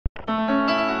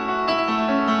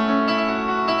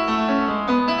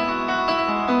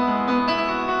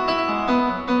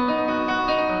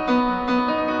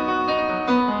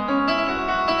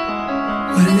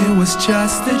was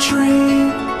just a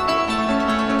dream,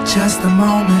 just a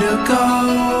moment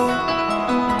ago.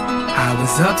 I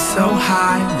was up so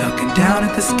high, looking down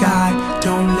at the sky.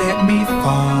 Don't let me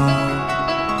fall.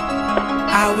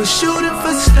 I was shooting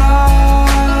for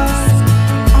stars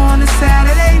on a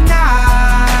Saturday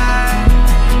night.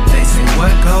 They say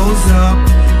what goes up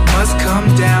must come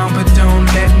down, but don't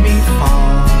let me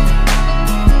fall.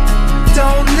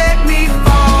 Don't let me fall.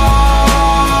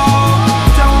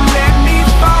 Don't let me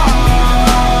fall.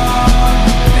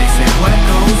 They say what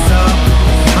goes up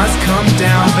must come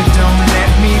down, but don't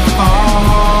let me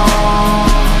fall.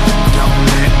 Don't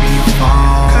let me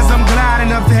fall. 'Cause I'm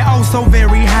gliding up there oh so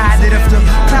very high, that if the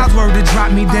clouds were to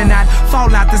drop me, then I'd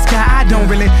fall out the sky. I don't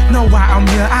really know why I'm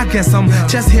here. I guess I'm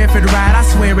just here for the ride. I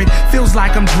swear it feels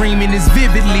like I'm dreaming. It's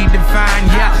vividly defined,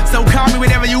 yeah. So call me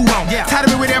whatever you want, title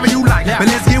me whatever you like, but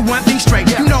let's get one thing straight.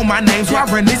 You know my name, so I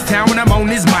run this town when I'm on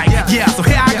this mic. Yeah, so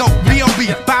here I go,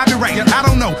 B.O.B., Bobby Ray. I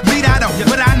don't know, lead I don't,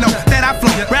 but I know that I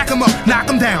flow. Rack 'em up, knock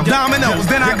 'em down, dominoes.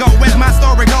 Then I go, as my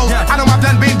story goes. I know I've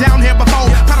done been down here before.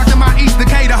 Product of my East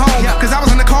Decatur home, 'cause I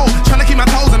was in the cold, trying to keep my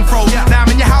toes unfroze. Now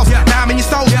I'm in your house, now I'm in your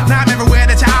stove, now I'm everywhere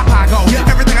that your iPod go.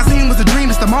 Everything I seen was a dream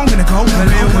just a moment ago. But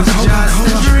it was just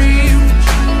a dream,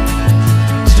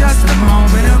 just a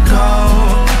moment ago.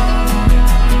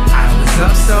 I was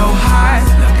up so high,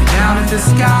 looking down at the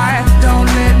sky. Don't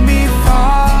let me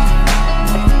fall.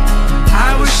 I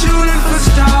was shooting for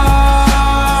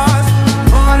stars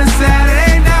on a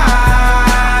Saturday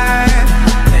night.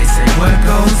 They say what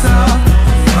goes up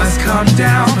must come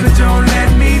down, but don't let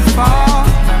me fall.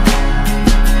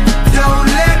 Don't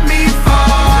let me fall.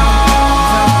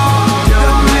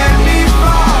 Don't let me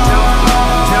fall.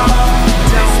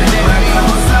 They say what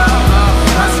goes up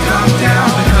must come down,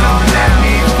 but don't let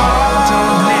me fall.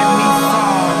 Don't let me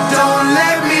fall. Don't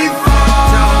let me fall.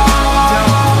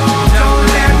 Don't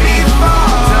let me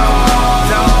fall.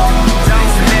 They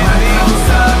say what goes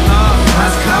up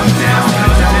must come down,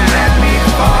 but don't let me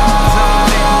fall.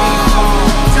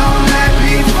 Don't let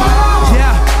me fall.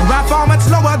 Yeah, I fall much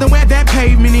lower than where that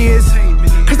pavement is.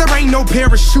 'Cause there ain't no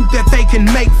parachute that they can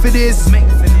make for this.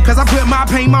 'Cause I put my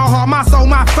pain, my heart, my soul,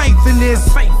 my faith in this.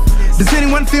 Does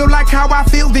anyone feel like how I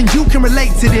feel? Then you can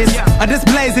relate to this. A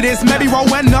displays of this, maybe roll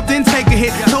one up, then take a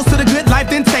hit. Toast to the good life,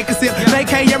 then take a sip.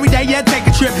 Vacay every day, yeah, take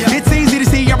a trip. It's easy to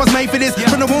see I was made for this.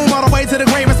 From the womb all the way to the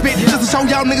grave and spit, just to show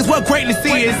y'all niggas what greatness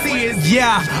is.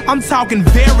 Yeah, I'm talking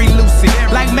very lucid,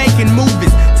 like making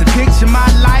movies. To picture my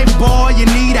life, boy, you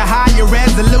need a higher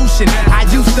resolution. I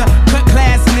used to cut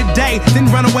class in the day, then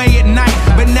run away at night.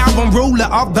 But now I'm ruler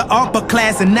of the upper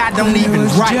class, and I don't even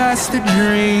write. It was just a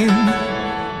dream,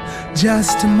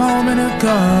 just a moment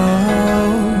ago.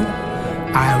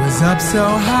 I was up so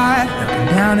high, looking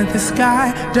down at the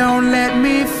sky. Don't let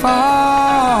me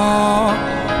fall.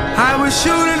 I was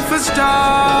shooting for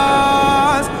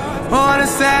stars on a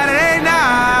Saturday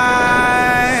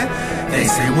night. They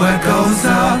say what goes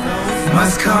up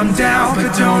must come down, but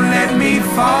don't let me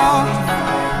fall.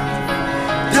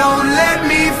 Don't let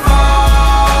me fall.